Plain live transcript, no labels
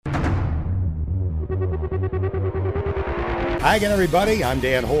Hi again, everybody. I'm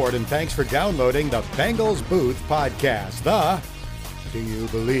Dan Horde, and thanks for downloading the Bengals Booth Podcast, the Do You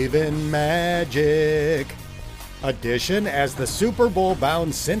Believe in Magic edition, as the Super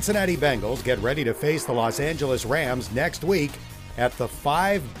Bowl-bound Cincinnati Bengals get ready to face the Los Angeles Rams next week at the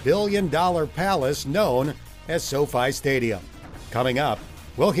 $5 billion palace known as SoFi Stadium. Coming up,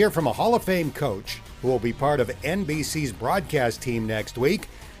 we'll hear from a Hall of Fame coach who will be part of NBC's broadcast team next week,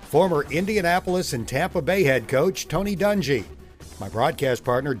 former Indianapolis and Tampa Bay head coach Tony Dungy. My broadcast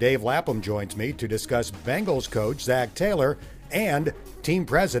partner Dave Lapham joins me to discuss Bengals coach Zac Taylor and team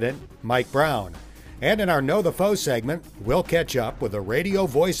president Mike Brown. And in our Know the Foe segment, we'll catch up with the radio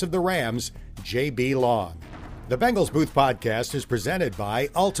voice of the Rams, J.B. Long. The Bengals Booth Podcast is presented by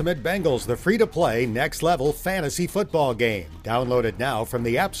Ultimate Bengals, the free-to-play next-level fantasy football game. Download it now from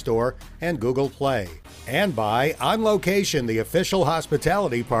the App Store and Google Play. And by On Location, the official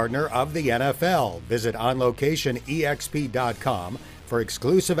hospitality partner of the NFL. Visit onlocationexp.com for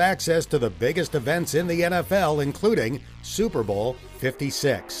exclusive access to the biggest events in the NFL, including Super Bowl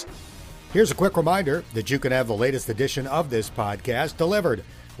 56. Here's a quick reminder that you can have the latest edition of this podcast delivered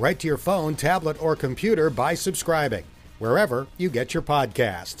right to your phone, tablet, or computer by subscribing wherever you get your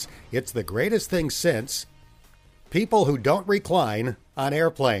podcasts. It's the greatest thing since people who don't recline on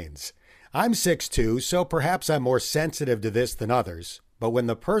airplanes. I'm 6'2", so perhaps I'm more sensitive to this than others, but when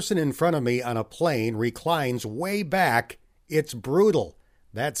the person in front of me on a plane reclines way back, it's brutal.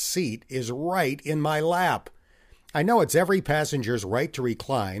 That seat is right in my lap. I know it's every passenger's right to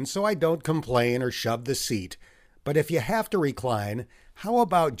recline, so I don't complain or shove the seat. But if you have to recline, how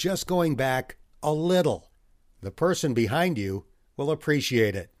about just going back a little? The person behind you will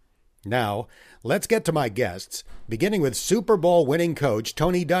appreciate it. Now, let's get to my guests, beginning with Super Bowl winning coach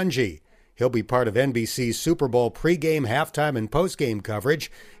Tony Dungy. He'll be part of NBC's Super Bowl pregame, halftime, and postgame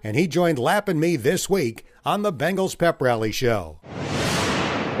coverage, and he joined Lapp and me this week on the Bengals Pep Rally Show.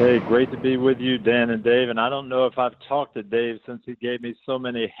 Hey, great to be with you, Dan and Dave. And I don't know if I've talked to Dave since he gave me so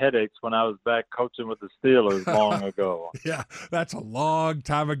many headaches when I was back coaching with the Steelers long ago. Yeah, that's a long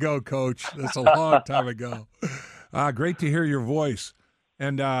time ago, Coach. That's a long time ago. Great to hear your voice.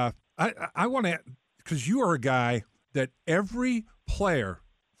 And I want to, because you are a guy that every player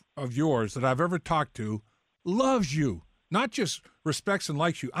of yours that I've ever talked to loves you, not just respects and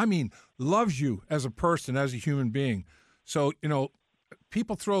likes you. I mean, loves you as a person, as a human being. So,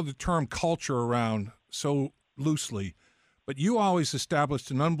 people throw the term culture around so loosely, but you always established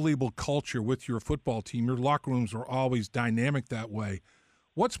an unbelievable culture with your football team. Your locker rooms were always dynamic that way.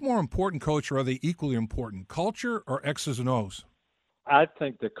 What's more important, Coach, or are they equally important, culture or X's and O's? I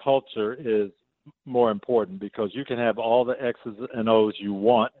think the culture is more important because you can have all the X's and O's you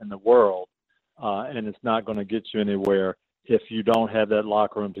want in the world, and it's not going to get you anywhere if you don't have that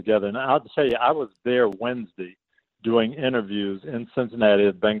locker room together. And I'll tell you, I was there Wednesday doing interviews in Cincinnati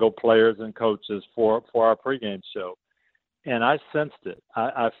with Bengal players and coaches for our pregame show. And I sensed it.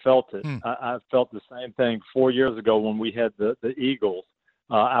 I felt it. I felt the same thing 4 years ago when we had the Eagles.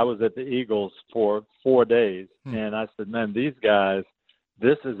 I was at the Eagles for 4 days, and I said, man, these guys,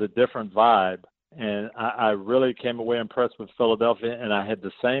 this is a different vibe. And I really came away impressed with Philadelphia, and I had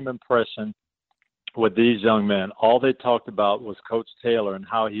the same impression with these young men. All they talked about was Coach Taylor and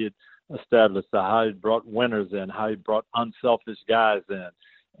how he had established, how he brought winners in, how he brought unselfish guys in.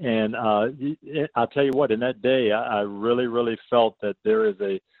 And I'll tell you what, in that day, I really, really felt that there is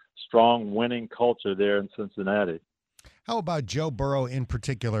a strong winning culture there in Cincinnati. How about Joe Burrow in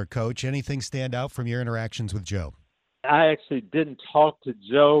particular, Coach? Anything stand out from your interactions with Joe? I actually didn't talk to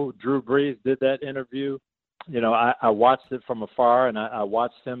Joe. Drew Brees did that interview. I watched it from afar, and I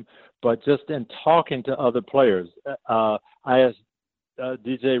watched him. But just in talking to other players, I asked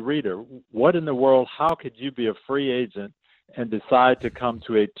DJ Reader, what in the world, how could you be a free agent and decide to come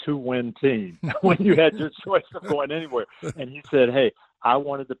to a 2-win team when you had your choice of going anywhere? And he said, hey, I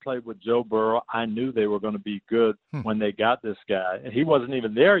wanted to play with Joe Burrow. I knew they were going to be good when they got this guy. And he wasn't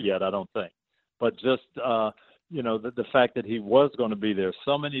even there yet, I don't think. But just, the fact that he was going to be there,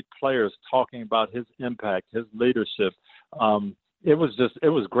 so many players talking about his impact, his leadership, it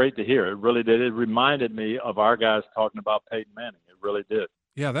was great to hear. It really did. It reminded me of our guys talking about Peyton Manning. It really did.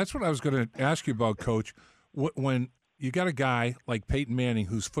 Yeah, that's what I was going to ask you about, Coach. When you got a guy like Peyton Manning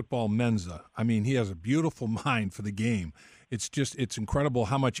who's football Mensa, I mean, he has a beautiful mind for the game. It's incredible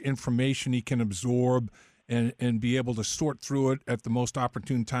how much information he can absorb and be able to sort through it at the most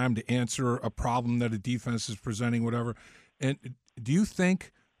opportune time to answer a problem that a defense is presenting, whatever. And do you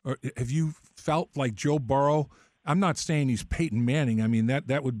think, or have you felt like Joe Burrow, I'm not saying he's Peyton Manning. I mean,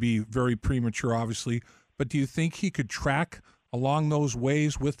 that would be very premature, obviously. But do you think he could track along those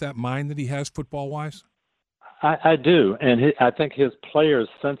ways with that mind that he has football-wise? I do, and I think his players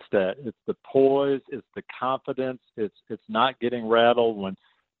sense that. It's the poise, it's the confidence, it's not getting rattled when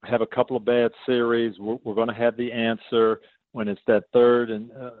we have a couple of bad series. We're going to have the answer when it's that third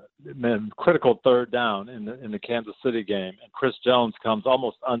and critical third down in the Kansas City game, and Chris Jones comes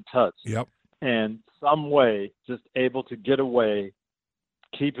almost untouched. Yep. And some way, just able to get away,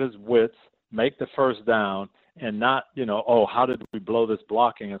 keep his wits, make the first down, and not, how did we blow this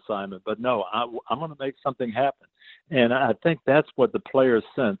blocking assignment? But no, I'm going to make something happen. And I think that's what the players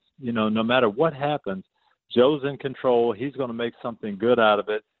sense. No matter what happens, Joe's in control. He's going to make something good out of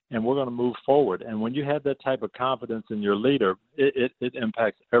it, and we're going to move forward. And when you have that type of confidence in your leader, it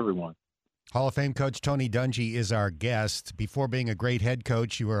impacts everyone. Hall of Fame coach Tony Dungy is our guest. Before being a great head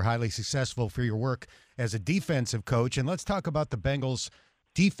coach, you were highly successful for your work as a defensive coach. And let's talk about the Bengals'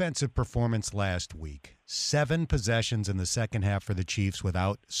 defensive performance last week. 7 possessions in the second half for the Chiefs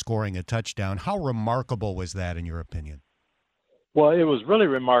without scoring a touchdown. How remarkable was that, in your opinion? Well, it was really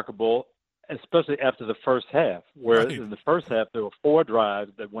remarkable, especially after the first half, where in the first half there were 4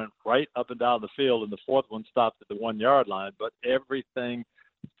 drives that went right up and down the field, and the fourth one stopped at the 1-yard line. But everything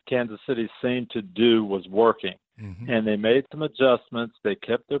Kansas City seemed to do was working. Mm-hmm. And they made some adjustments. They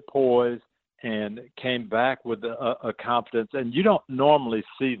kept their poise and came back with a confidence. And you don't normally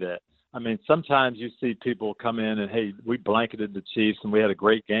see that. I mean, sometimes you see people come in and, hey, we blanketed the Chiefs and we had a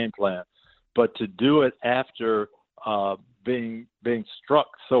great game plan. But to do it after being struck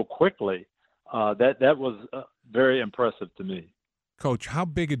so quickly, that was very impressive to me. Coach, how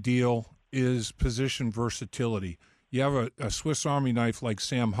big a deal is position versatility? You have a Swiss Army knife like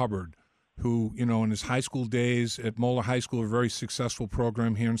Sam Hubbard, who, in his high school days at Moeller High School, a very successful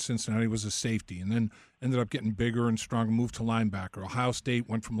program here in Cincinnati, was a safety, and then ended up getting bigger and stronger, moved to linebacker. Ohio State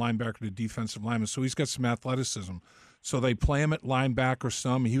went from linebacker to defensive lineman, so he's got some athleticism. So they play him at linebacker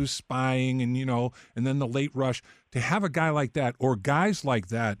some. He was spying and then the late rush. To have a guy like that or guys like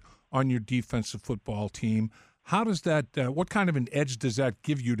that on your defensive football team, how does that what kind of an edge does that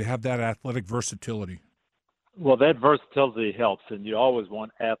give you to have that athletic versatility? Well, that versatility helps, and you always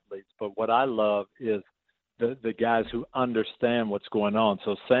want athletes. But what I love is the guys who understand what's going on.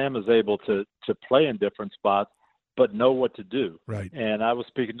 So Sam is able to play in different spots, but know what to do. Right. And I was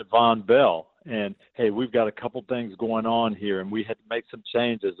speaking to Von Bell, and, hey, we've got a couple things going on here, and we had to make some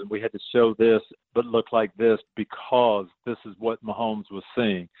changes, and we had to show this but look like this because this is what Mahomes was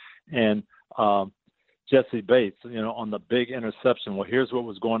seeing. And Jesse Bates, on the big interception. Well, here's what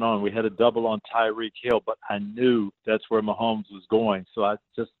was going on. We had a double on Tyreek Hill, but I knew that's where Mahomes was going. So I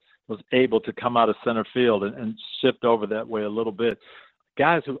just was able to come out of center field and shift over that way a little bit.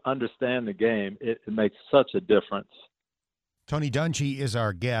 Guys who understand the game, it makes such a difference. Tony Dungy is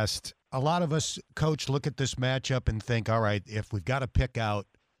our guest. A lot of us, Coach, look at this matchup and think, all right, if we've got to pick out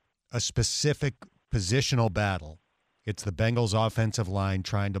a specific positional battle, it's the Bengals offensive line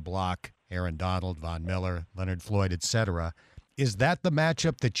trying to block Aaron Donald, Von Miller, Leonard Floyd, etc. Is that the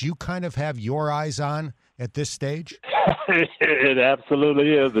matchup that you kind of have your eyes on at this stage? It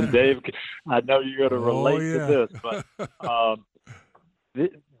absolutely is. And, Dave, I know you're going to relate to this, but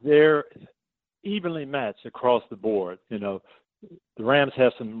they're evenly matched across the board. The Rams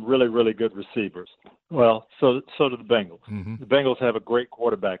have some really, really good receivers. Well, so do the Bengals. Mm-hmm. The Bengals have a great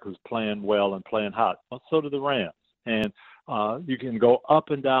quarterback who's playing well and playing hot. Well, so do the Rams. And you can go up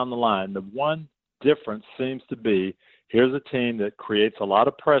and down the line. The one difference seems to be here's a team that creates a lot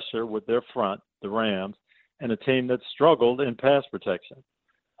of pressure with their front, the Rams, and a team that struggled in pass protection,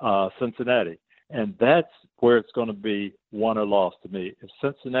 Cincinnati. And that's where it's going to be won or lost to me. If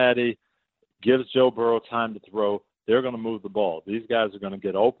Cincinnati gives Joe Burrow time to throw, they're going to move the ball. These guys are going to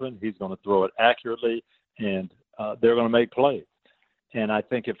get open. He's going to throw it accurately, and they're going to make plays. And I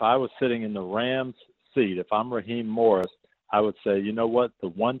think if I was sitting in the Rams' seat, if I'm Raheem Morris, I would say, you know what, the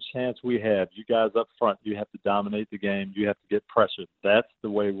one chance we have, you guys up front, you have to dominate the game. You have to get pressure. That's the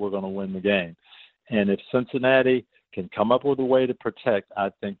way we're going to win the game. And if Cincinnati can come up with a way to protect, I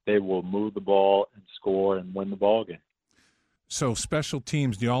think they will move the ball and score and win the ball game. So special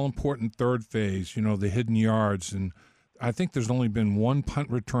teams, the all-important third phase, the hidden yards, and I think there's only been one punt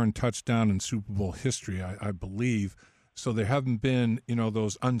return touchdown in Super Bowl history, I believe. So there haven't been,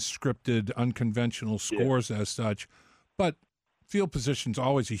 those unscripted, unconventional scores as such. But field position's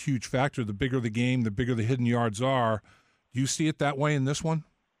always a huge factor. The bigger the game, the bigger the hidden yards are. Do you see it that way in this one?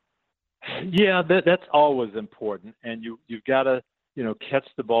 Yeah, that's always important. And you've got to, catch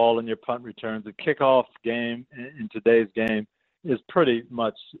the ball in your punt returns. The kickoff game in today's game is pretty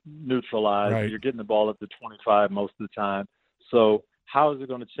much neutralized. Right. You're getting the ball at the 25 most of the time. So how is it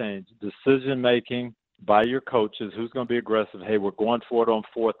going to change? Decision-making by your coaches, who's going to be aggressive. Hey, we're going for it on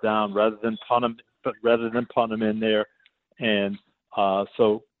fourth down rather than punt them but rather than punt them in there. And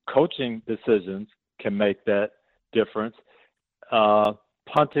so coaching decisions can make that difference.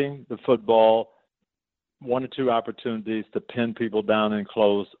 Punting the football, 1 or 2 opportunities to pin people down and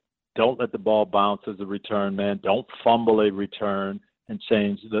close. Don't let the ball bounce as a return man. Don't fumble a return and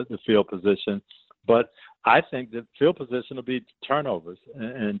change the field position. But I think the field position will be turnovers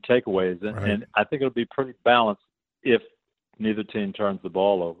and takeaways. And, right. and I think it'll be pretty balanced if neither team turns the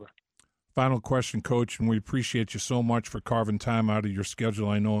ball over. Final question, Coach, and we appreciate you so much for carving time out of your schedule.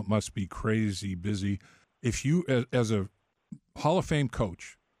 I know it must be crazy busy. If you, as a Hall of Fame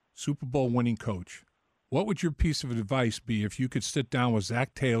coach, Super Bowl winning coach, what would your piece of advice be if you could sit down with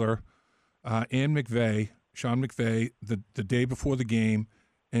Zac Taylor and Sean McVay, the day before the game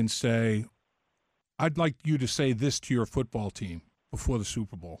and say, I'd like you to say this to your football team before the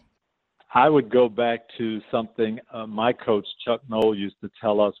Super Bowl? I would go back to something my coach, Chuck Noll, used to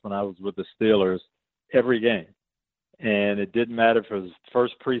tell us when I was with the Steelers every game. And it didn't matter if it was the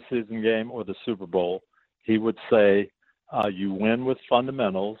first preseason game or the Super Bowl. He would say, you win with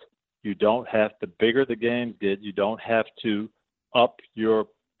fundamentals. You don't have to, bigger the games get, you don't have to up your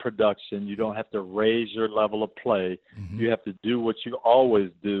production. You don't have to raise your level of play. Mm-hmm. You have to do what you always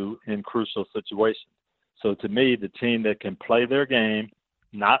do in crucial situations. So to me, the team that can play their game,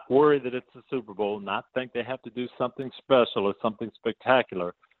 not worry that it's a Super Bowl, not think they have to do something special or something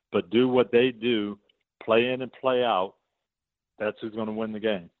spectacular, but do what they do, play in and play out, that's who's going to win the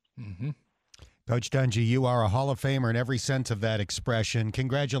game. Mm-hmm. Coach Dungy, you are a Hall of Famer in every sense of that expression.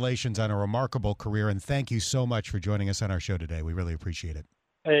 Congratulations on a remarkable career, and thank you so much for joining us on our show today. We really appreciate it.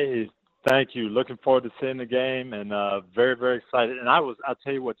 Hey, thank you. Looking forward to seeing the game, and very, very excited. And I'll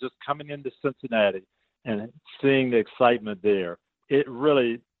tell you what, just coming into Cincinnati and seeing the excitement there, it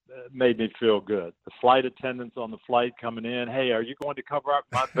really made me feel good. The flight attendants on the flight coming in, hey, are you going to cover up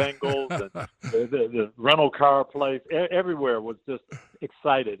my Bengals? And the rental car place, everywhere was just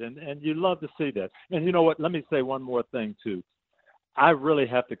excited. And you love to see that. And you know what? Let me say one more thing, too. I really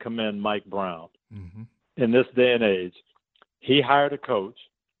have to commend Mike Brown. Mm-hmm. In this day and age. He hired a coach.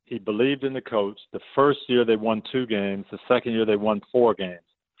 He believed in the coach. The first year they won 2 games. The second year they won 4 games.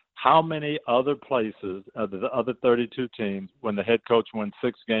 How many other places, the other 32 teams, when the head coach wins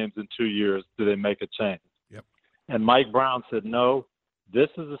 6 games in 2 years, do they make a change? Yep. And Mike Brown said, no, this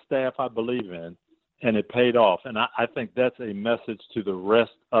is a staff I believe in, and it paid off. And I think that's a message to the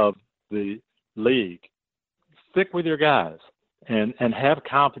rest of the league. Stick with your guys and have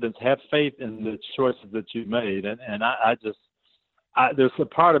confidence, have faith in the choices that you've made. And there's a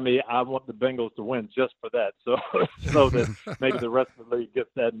part of me, I want the Bengals to win just for that, so that maybe the rest of the league gets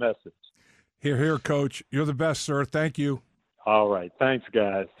that message. Here, Coach. You're the best, sir. Thank you. All right. Thanks,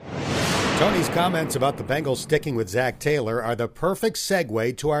 guys. Tony's comments about the Bengals sticking with Zac Taylor are the perfect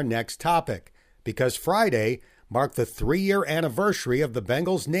segue to our next topic, because Friday marked the 3-year anniversary of the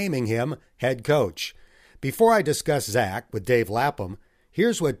Bengals naming him head coach. Before I discuss Zac with Dave Lapham,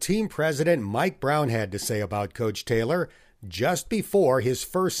 here's what team president Mike Brown had to say about Coach Taylor just before his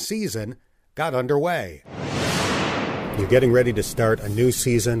first season got underway. You're getting ready to start a new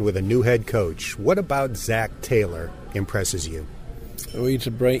season with a new head coach. What about Zac Taylor impresses you? Well, he's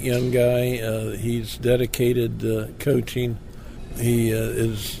a bright young guy. He's dedicated coaching. He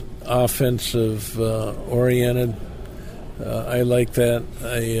is offensive oriented. I like that.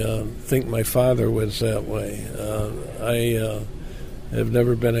 I think my father was that way. I have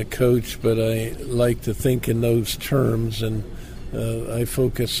never been a coach, but I like to think in those terms, and I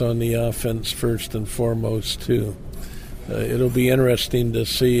focus on the offense first and foremost, too. It'll be interesting to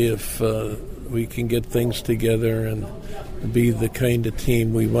see if we can get things together and be the kind of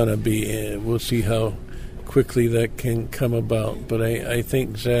team we want to be. We'll see how quickly that can come about, but I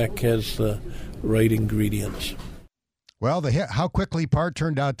think Zac has the right ingredients. Well, how quickly part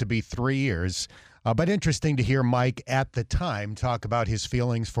turned out to be 3 years. But interesting to hear Mike at the time talk about his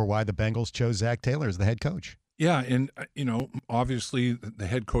feelings for why the Bengals chose Zac Taylor as the head coach. Yeah, and, obviously the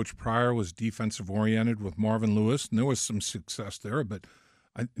head coach prior was defensive-oriented with Marvin Lewis, and there was some success there, but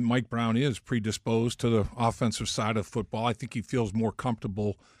Mike Brown is predisposed to the offensive side of football. I think he feels more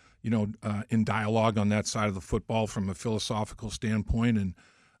comfortable, in dialogue on that side of the football from a philosophical standpoint, and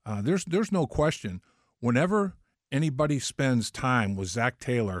there's no question. Whenever anybody spends time with Zac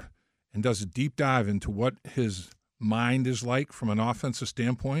Taylor and does a deep dive into what his mind is like from an offensive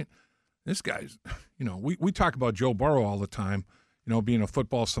standpoint, this guy's, we talk about Joe Burrow all the time, being a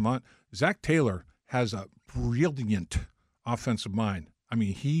football savant. Zac Taylor has a brilliant offensive mind. I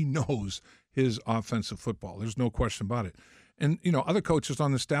mean, he knows his offensive football. There's no question about it. And, other coaches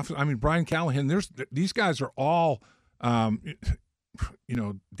on the staff, Brian Callahan, these guys are all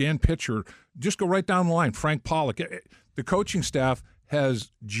Dan Pitcher, just go right down the line. Frank Pollock, the coaching staff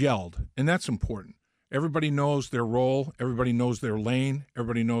has gelled, and that's important. Everybody knows their role. Everybody knows their lane.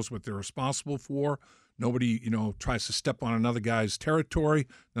 Everybody knows what they're responsible for. Nobody, tries to step on another guy's territory,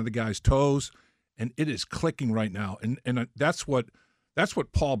 another guy's toes, and it is clicking right now. And that's what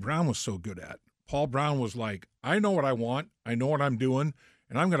Paul Brown was so good at. Paul Brown was like, I know what I want. I know what I'm doing,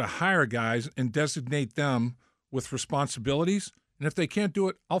 and I'm going to hire guys and designate them with responsibilities. And if they can't do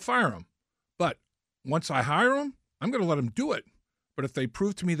it, I'll fire them. But once I hire them, I'm going to let them do it. But if they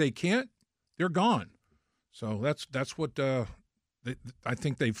prove to me they can't, they're gone. So that's what I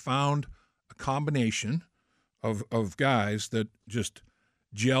think they've found a combination of guys that just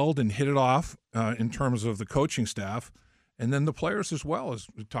gelled and hit it off in terms of the coaching staff, and then the players as well, as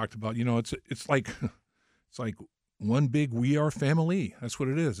we talked about. It's like one big "We Are Family." That's what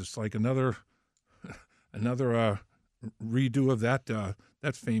it is. It's like another redo of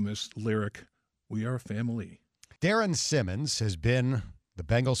that famous lyric, "We Are Family." Darren Simmons has been the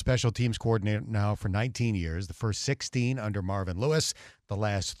Bengals special teams coordinator now for 19 years, the first 16 under Marvin Lewis, the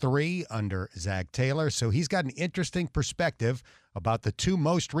last 3 under Zac Taylor. So he's got an interesting perspective about the 2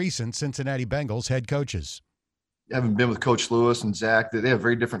 most recent Cincinnati Bengals head coaches. I haven't been with Coach Lewis and Zac. They have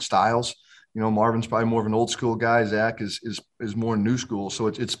very different styles. Marvin's probably more of an old school guy. Zac is more new school. So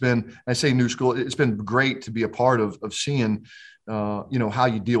it's been, I say new school, it's been great to be a part of seeing, how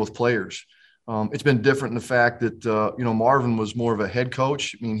you deal with players. It's been different in the fact that, Marvin was more of a head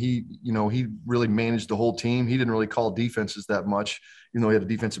coach. I mean, he really managed the whole team. He didn't really call defenses that much, he had a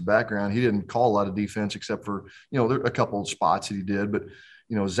defensive background. He didn't call a lot of defense except for, there are a couple of spots that he did. But,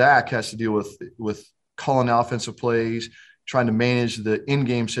 Zac has to deal with calling offensive plays, trying to manage the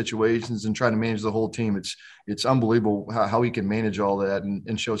in-game situations and trying to manage the whole team. It's unbelievable how he can manage all that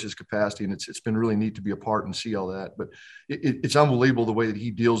and shows his capacity. And it's been really neat to be a part and see all that. But it's unbelievable the way that he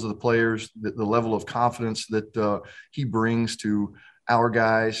deals with the players, the level of confidence that he brings to our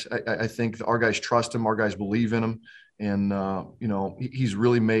guys. I think our guys trust him. Our guys believe in him. And, he's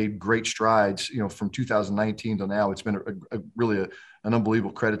really made great strides, from 2019 to now. It's been really an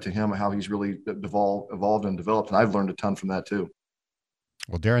unbelievable credit to him, how he's really evolved and developed. And I've learned a ton from that too.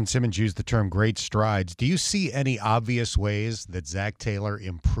 Well, Darren Simmons used the term great strides. Do you see any obvious ways that Zac Taylor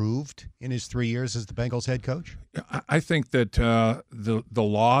improved in his 3 years as the Bengals head coach? I think that the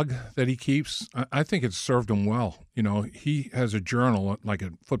log that he keeps, I think it's served him well. He has a journal, like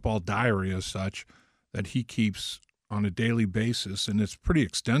a football diary as such, that he keeps on a daily basis, and it's pretty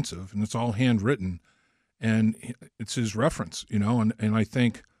extensive, and it's all handwritten, and it's his reference, and I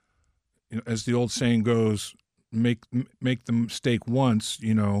think, as the old saying goes, make the mistake once,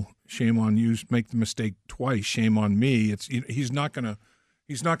 shame on you. Make the mistake twice, shame on me. He's not gonna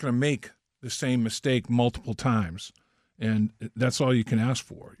make the same mistake multiple times, and that's all you can ask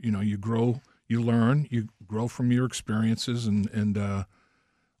for. You grow, you learn, you grow from your experiences, and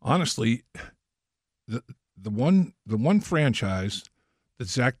honestly, the one franchise that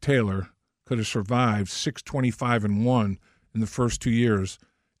Zac Taylor could have survived 6-25-1 in the first 2 years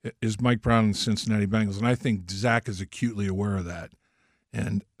is Mike Brown and the Cincinnati Bengals, and I think Zac is acutely aware of that.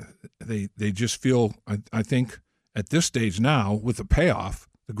 And they just feel, I think, at this stage now, with the payoff,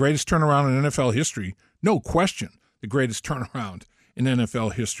 the greatest turnaround in NFL history, no question, the greatest turnaround in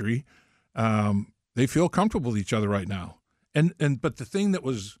NFL history. They feel comfortable with each other right now. But the thing that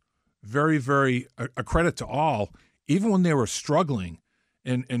was very, very a credit to all, even when they were struggling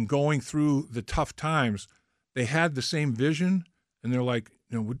and going through the tough times, they had the same vision, and they're like,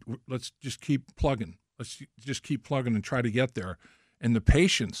 let's just keep plugging. Let's just keep plugging and try to get there. And the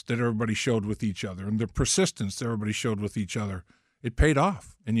patience that everybody showed with each other and the persistence that everybody showed with each other, it paid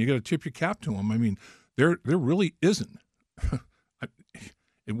off. And you got to tip your cap to them. I mean, there really isn't.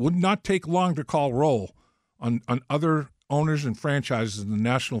 It would not take long to call roll on other owners and franchises in the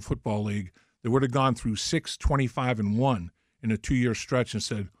National Football League that would have gone through 6-25-1 in a 2-year stretch and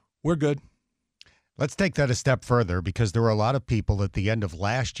said, we're good. Let's take that a step further, because there were a lot of people at the end of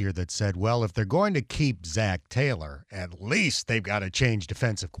last year that said, well, if they're going to keep Zac Taylor, at least they've got to change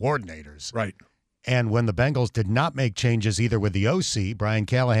defensive coordinators. Right. And when the Bengals did not make changes either with the OC, Brian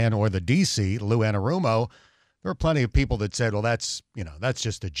Callahan, or the DC, Lou Anarumo, there were plenty of people that said, well, that's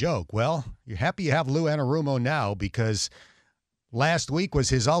just a joke. Well, you're happy you have Lou Anarumo now, because last week was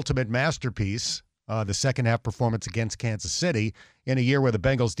his ultimate masterpiece, the second-half performance against Kansas City, in a year where the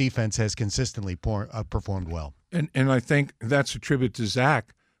Bengals defense has consistently performed well. And I think that's a tribute to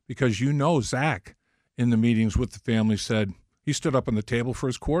Zac, because Zac, in the meetings with the family, said he stood up on the table for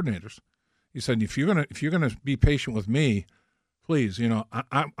his coordinators. He said, if you're gonna be patient with me, please,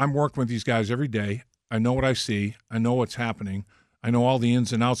 I'm working with these guys every day. I know what I see. I know what's happening. I know all the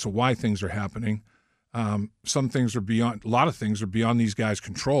ins and outs of why things are happening. Some things are beyond, a lot of things are beyond these guys'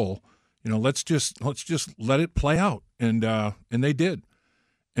 control. Let's just let it play out, and they did.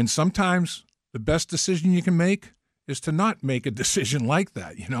 And sometimes the best decision you can make is to not make a decision like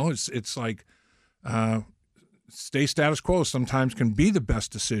that. It's like stay status quo sometimes can be the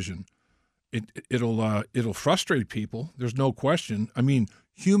best decision. It'll frustrate people. There's no question. I mean,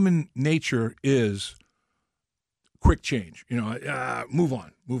 human nature is quick change. Move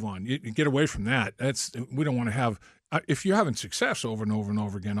on. You get away from that. We don't want to have. If you're having success over and over and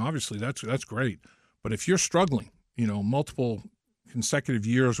over again, obviously that's great. But if you're struggling, multiple consecutive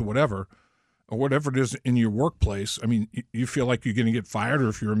years or whatever it is in your workplace, I mean, you feel like you're going to get fired, or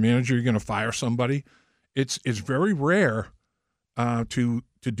if you're a manager, you're going to fire somebody. It's very rare to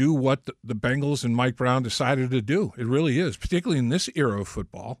do what the Bengals and Mike Brown decided to do. It really is, particularly in this era of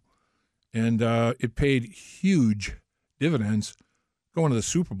football. And it paid huge dividends going to the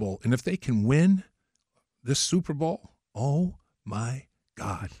Super Bowl. And if they can win this Super Bowl, oh my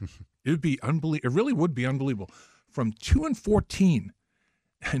God, it would be unbelievable. It really would be unbelievable. From 2-14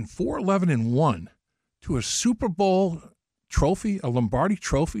 and 4-11-1 to a Super Bowl trophy, a Lombardi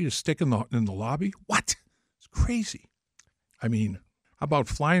trophy to stick in the lobby. What? It's crazy. I mean, how about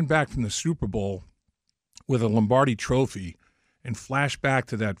flying back from the Super Bowl with a Lombardi trophy and flash back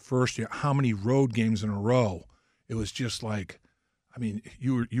to that first year? How many road games in a row? It was just like, I mean,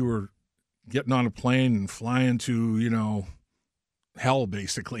 you were getting on a plane and flying to, hell,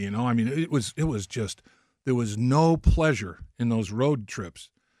 basically, I mean, it was just, there was no pleasure in those road trips.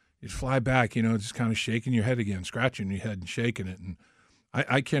 You'd fly back, just kind of shaking your head again, scratching your head and shaking it. And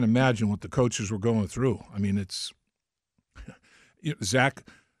I can't imagine what the coaches were going through. I mean, it's, Zach,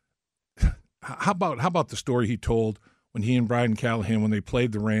 how about the story he told when he and Brian Callahan, when they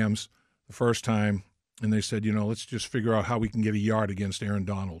played the Rams the first time, and they said, let's just figure out how we can get a yard against Aaron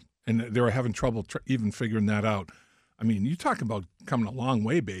Donald. And they were having trouble even figuring that out. I mean, you talk about coming a long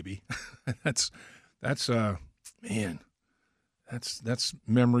way, baby. That's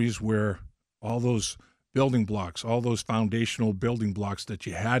memories where all those building blocks, all those foundational building blocks that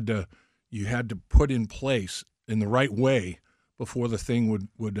you had to put in place in the right way before the thing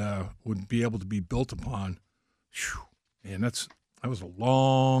would be able to be built upon. Whew, man, that was a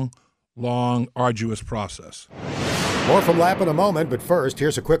long, arduous process. More from Lapp in a moment, but first,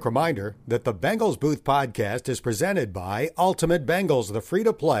 here's a quick reminder that the Bengals Booth podcast is presented by Ultimate Bengals, the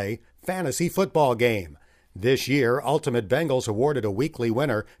free-to-play fantasy football game. This year, Ultimate Bengals awarded a weekly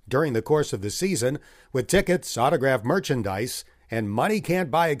winner during the course of the season with tickets, autographed merchandise, and money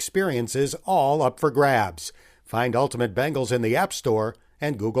can't buy experiences all up for grabs. Find Ultimate Bengals in the App Store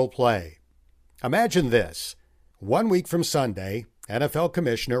and Google Play. Imagine this. 1 week from Sunday, NFL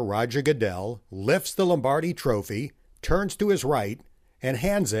Commissioner Roger Goodell lifts the Lombardi Trophy, turns to his right, and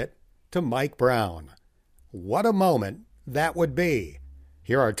hands it to Mike Brown. What a moment that would be.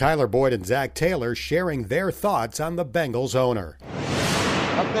 Here are Tyler Boyd and Zac Taylor sharing their thoughts on the Bengals owner.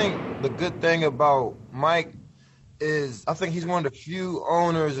 I think the good thing about Mike is I think he's one of the few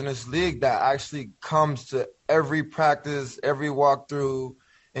owners in this league that actually comes to every practice, every walkthrough,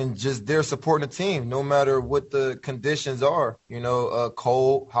 and just they're supporting the team no matter what the conditions are,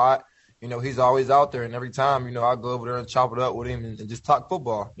 cold, hot. He's always out there, and every time, I go over there and chop it up with him and just talk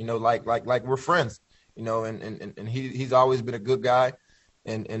football, like we're friends, and he's always been a good guy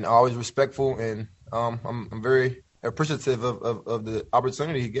and always respectful, and I'm very appreciative of the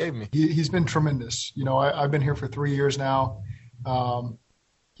opportunity he gave me. He's been tremendous. I've been here for 3 years now.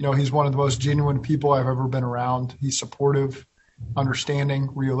 He's one of the most genuine people I've ever been around. He's supportive, understanding,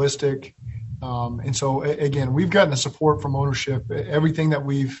 realistic. And so, again, we've gotten the support from ownership. Everything that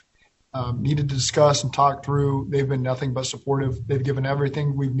we've needed to discuss and talk through, they've been nothing but supportive. They've given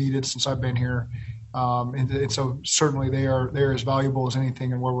everything we've needed since I've been here. And so certainly they're as valuable as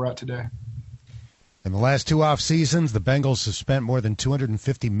anything in where we're at today. In the last 2 off seasons, the Bengals have spent more than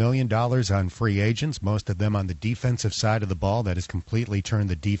 $250 million on free agents, most of them on the defensive side of the ball. That has completely turned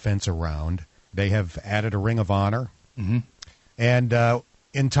the defense around. They have added a ring of honor. Mm-hmm. And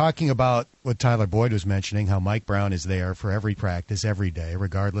in talking about what Tyler Boyd was mentioning, how Mike Brown is there for every practice, every day,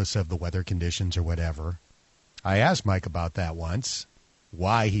 regardless of the weather conditions or whatever, I asked Mike about that once,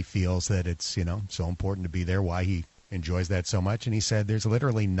 why he feels that it's, so important to be there, why he enjoys that so much. And he said, there's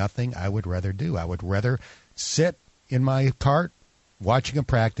literally nothing I would rather do. I would rather sit in my cart watching a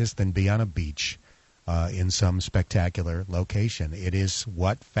practice than be on a beach in some spectacular location. It is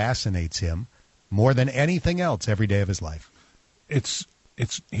what fascinates him more than anything else every day of his life. It's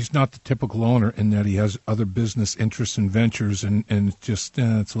he's not the typical owner in that he has other business interests and ventures, and just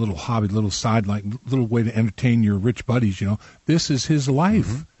it's a little hobby, little sideline, little way to entertain your rich buddies. This is his life.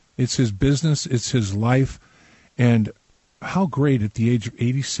 Mm-hmm. It's his business. It's his life. And how great at the age of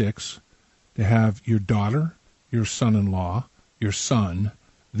 86 to have your daughter, your son-in-law, your son,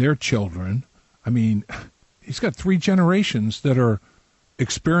 their children. I mean, he's got 3 generations that are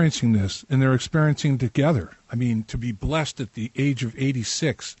experiencing this, and they're experiencing together. I mean, to be blessed at the age of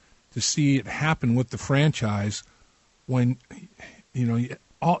 86 to see it happen with the franchise when,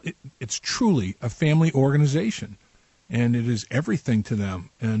 it's truly a family organization, and it is everything to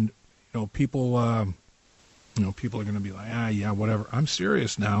them. And, people are going to be like, yeah, whatever. I'm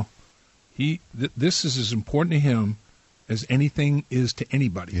serious now. This is as important to him as anything is to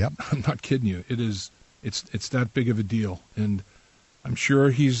anybody. Yep. I'm not kidding you. It's that big of a deal. And I'm sure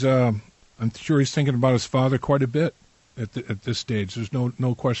he's thinking about his father quite a bit at this stage. There's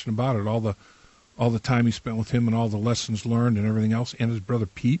no question about it. All the time he spent with him and all the lessons learned and everything else, and his brother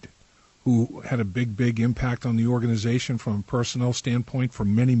Pete, who had a big impact on the organization from a personnel standpoint for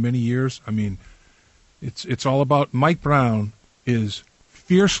many, many years. I mean, it's all about Mike Brown is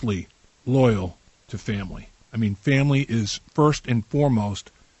fiercely loyal to family. I mean, family is first and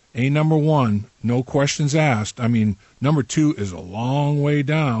foremost. Number 1, no questions asked. I mean, number 2 is a long way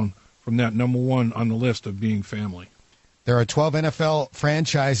down from that number 1 on the list of being family. There are 12 NFL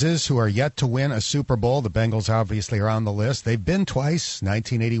franchises who are yet to win a Super Bowl. The Bengals obviously are on the list. They've been twice,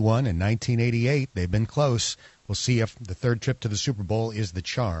 1981 and 1988. They've been close. We'll see if the third trip to the Super Bowl is the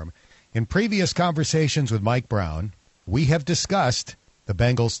charm. In previous conversations with Mike Brown, we have discussed the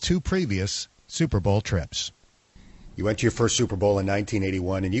Bengals' 2 previous Super Bowl trips. You went to your first Super Bowl in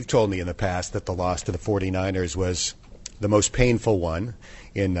 1981, and you've told me in the past that the loss to the 49ers was the most painful one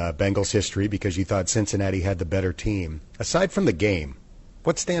in Bengals history because you thought Cincinnati had the better team. Aside from the game,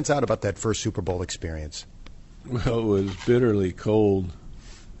 what stands out about that first Super Bowl experience? Well, it was bitterly cold.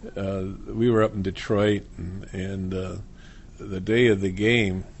 We were up in Detroit, and the day of the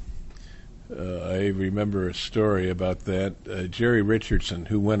game, I remember a story about that. Jerry Richardson,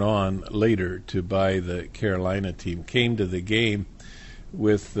 who went on later to buy the Carolina team, came to the game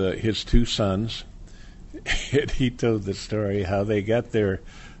with his 2 sons. And he told the story how they got there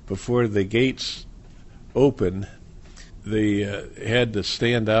before the gates opened. They had to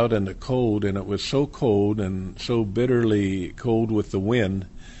stand out in the cold, and it was so cold and so bitterly cold with the wind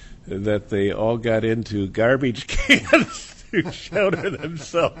that they all got into garbage cans to shelter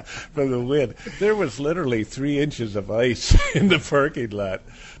themselves from the wind. There was literally 3 inches of ice in the parking lot.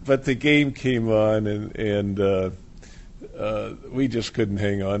 But the game came on, and we just couldn't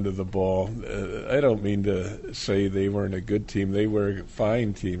hang on to the ball. I don't mean to say they weren't a good team. They were a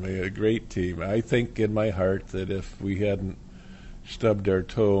fine team, a great team. I think in my heart that if we hadn't stubbed our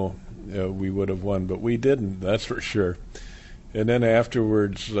toe, we would have won. But we didn't, that's for sure. And then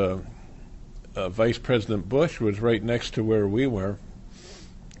afterwards, Vice President Bush was right next to where we were,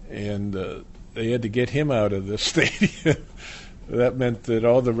 and they had to get him out of the stadium. That meant that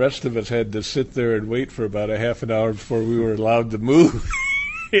all the rest of us had to sit there and wait for about a half an hour before we were allowed to move.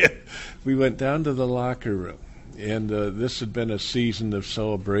 We went down to the locker room, and this had been a season of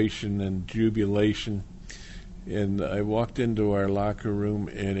celebration and jubilation. And I walked into our locker room,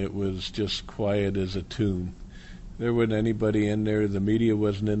 and it was just quiet as a tomb. There wasn't anybody in there. The media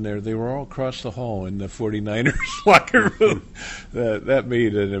wasn't in there. They were all across the hall in the 49ers locker room. That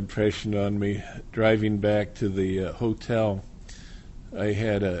made an impression on me. Driving back to the hotel, I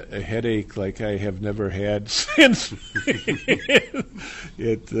had a headache like I have never had since.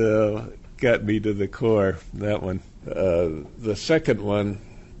 It got me to the core, that one. The second one,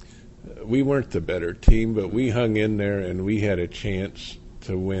 we weren't the better team, but we hung in there and we had a chance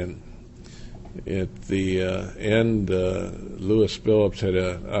to win. At the end, Lewis Phillips had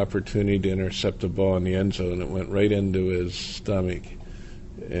an opportunity to intercept the ball in the end zone. It went right into his stomach,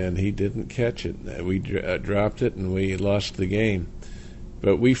 and he didn't catch it. We dropped it, and we lost the game.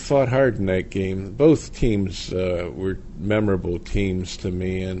 But we fought hard in that game. Both teams were memorable teams to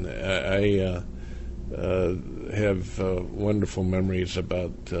me, and I have wonderful memories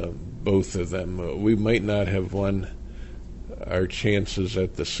about both of them. We might not have won our chances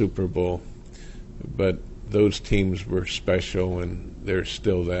at the Super Bowl, but those teams were special, and they're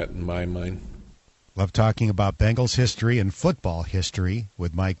still that in my mind. Love talking about Bengals history and football history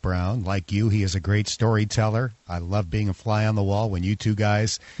with Mike Brown. Like you, he is a great storyteller. I love being a fly on the wall when you two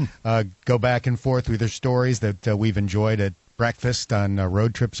guys go back and forth with your stories that we've enjoyed at breakfast on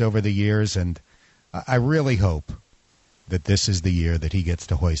road trips over the years. And I really hope that this is the year that he gets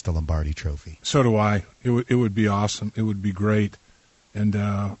to hoist a Lombardi trophy. So do I. It would be awesome. It would be great.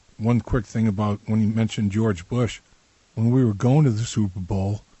 And one quick thing about when you mentioned George Bush, when we were going to the Super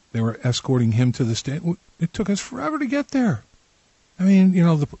Bowl, they were escorting him to the stadium. It took us forever to get there. I mean,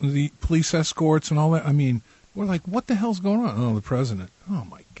 the police escorts and all that. I mean, we're like, what the hell's going on? Oh, the president. Oh,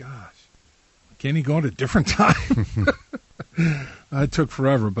 my gosh. Can't he go at a different time? It took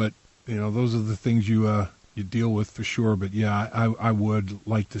forever, but, those are the things you deal with for sure. But, yeah, I would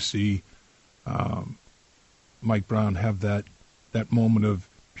like to see Mike Brown have that moment of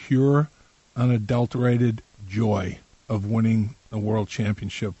pure, unadulterated joy of winning a world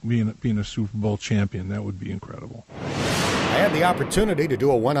championship, being a Super Bowl champion. That would be incredible. I had the opportunity to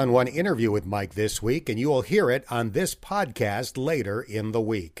do a one-on-one interview with Mike this week, and you will hear it on this podcast later in the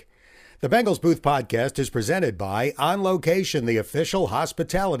week. The Bengals Booth Podcast is presented by On Location, the official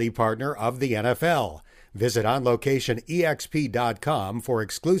hospitality partner of the NFL. Visit OnLocationEXP.com for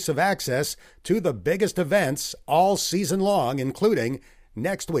exclusive access to the biggest events all season long, including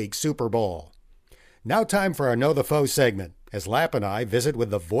next week's Super Bowl. Now time for our Know the Foe segment, as Lap and I visit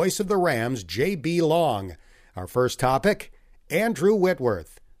with the voice of the Rams, J.B. Long. Our first topic, Andrew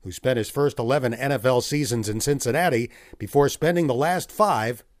Whitworth, who spent his first 11 NFL seasons in Cincinnati before spending the last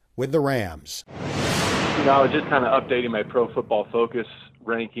 5 with the Rams. I was just kind of updating my Pro Football Focus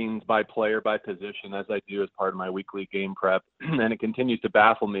rankings by player, by position, as I do as part of my weekly game prep. And it continues to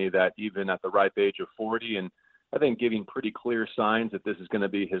baffle me that even at the ripe age of 40, and I think giving pretty clear signs that this is going to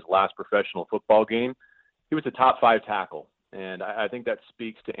be his last professional football game, he was a top 5 tackle. And I think that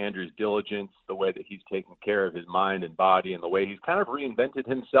speaks to Andrew's diligence, the way that he's taken care of his mind and body, and the way he's kind of reinvented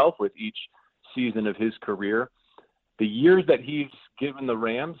himself with each season of his career. The years that he's given the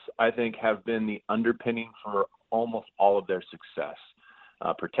Rams, I think, have been the underpinning for almost all of their success.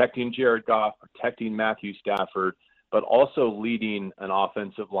 Protecting Jared Goff, protecting Matthew Stafford, but also leading an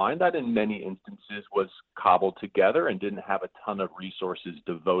offensive line that in many instances was cobbled together and didn't have a ton of resources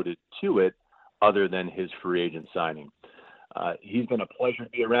devoted to it other than his free agent signing. He's been a pleasure to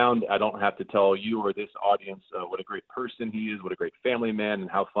be around. I don't have to tell you or this audience what a great person he is, what a great family man,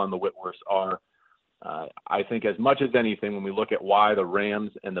 and how fun the Whitworths are. I think as much as anything, when we look at why the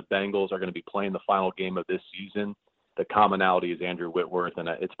Rams and the Bengals are going to be playing the final game of this season, the commonality is Andrew Whitworth, and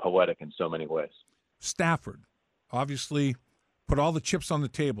it's poetic in so many ways. Stafford, obviously, put all the chips on the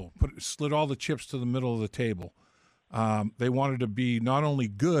table, slid all the chips to the middle of the table. They wanted to be not only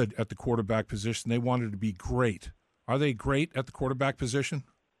good at the quarterback position, they wanted to be great. Are they great at the quarterback position?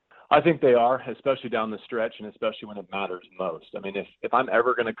 I think they are, especially down the stretch and especially when it matters most. I mean, if I'm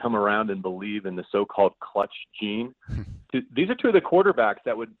ever going to come around and believe in the so-called clutch gene, these are two of the quarterbacks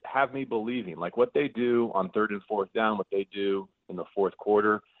that would have me believing. Like what they do on 3rd and 4th down, what they do in the 4th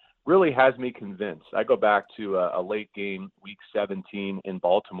quarter really has me convinced. I go back to a late game, week 17 in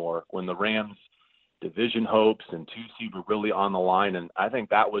Baltimore, when the Rams' division hopes and 2 seed were really on the line. And I think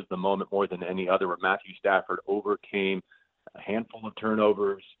that was the moment more than any other where Matthew Stafford overcame a handful of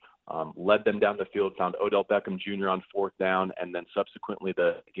turnovers, led them down the field, found Odell Beckham Jr. on 4th down, and then subsequently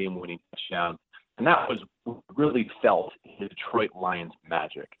the game-winning touchdown. And that was really felt in Detroit Lions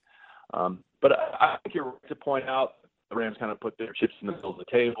magic. But I think you're right to point out the Rams kind of put their chips in the middle of the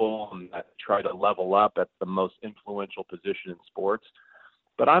table and try to level up at the most influential position in sports.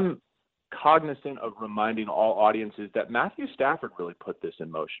 But I'm cognizant of reminding all audiences that Matthew Stafford really put this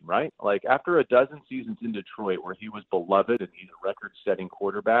in motion, right? Like after a dozen seasons in Detroit where he was beloved and he's a record-setting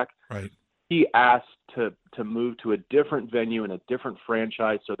quarterback, right, he asked to move to a different venue and a different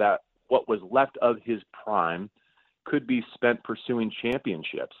franchise so that what was left of his prime could be spent pursuing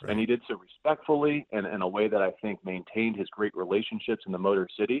championships. Right. And he did so respectfully and in a way that I think maintained his great relationships in the Motor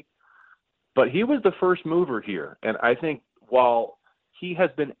City. But he was the first mover here. And I think while he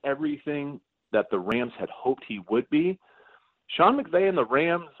has been everything that the Rams had hoped he would be, Sean McVay and the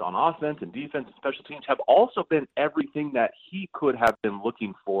Rams on offense and defense and special teams have also been everything that he could have been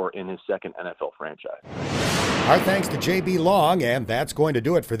looking for in his second NFL franchise. Our thanks to J.B. Long, and that's going to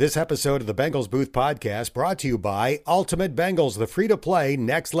do it for this episode of the Bengals Booth Podcast, brought to you by Ultimate Bengals, the free-to-play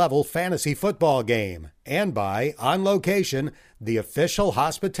next-level fantasy football game, and by On Location, the official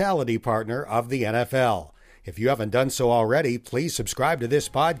hospitality partner of the NFL. If you haven't done so already, please subscribe to this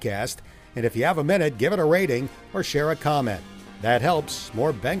podcast, and if you have a minute, give it a rating or share a comment. That helps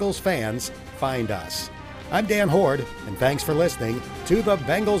more Bengals fans find us. I'm Dan Horde, and thanks for listening to the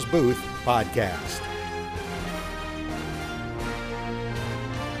Bengals Booth Podcast.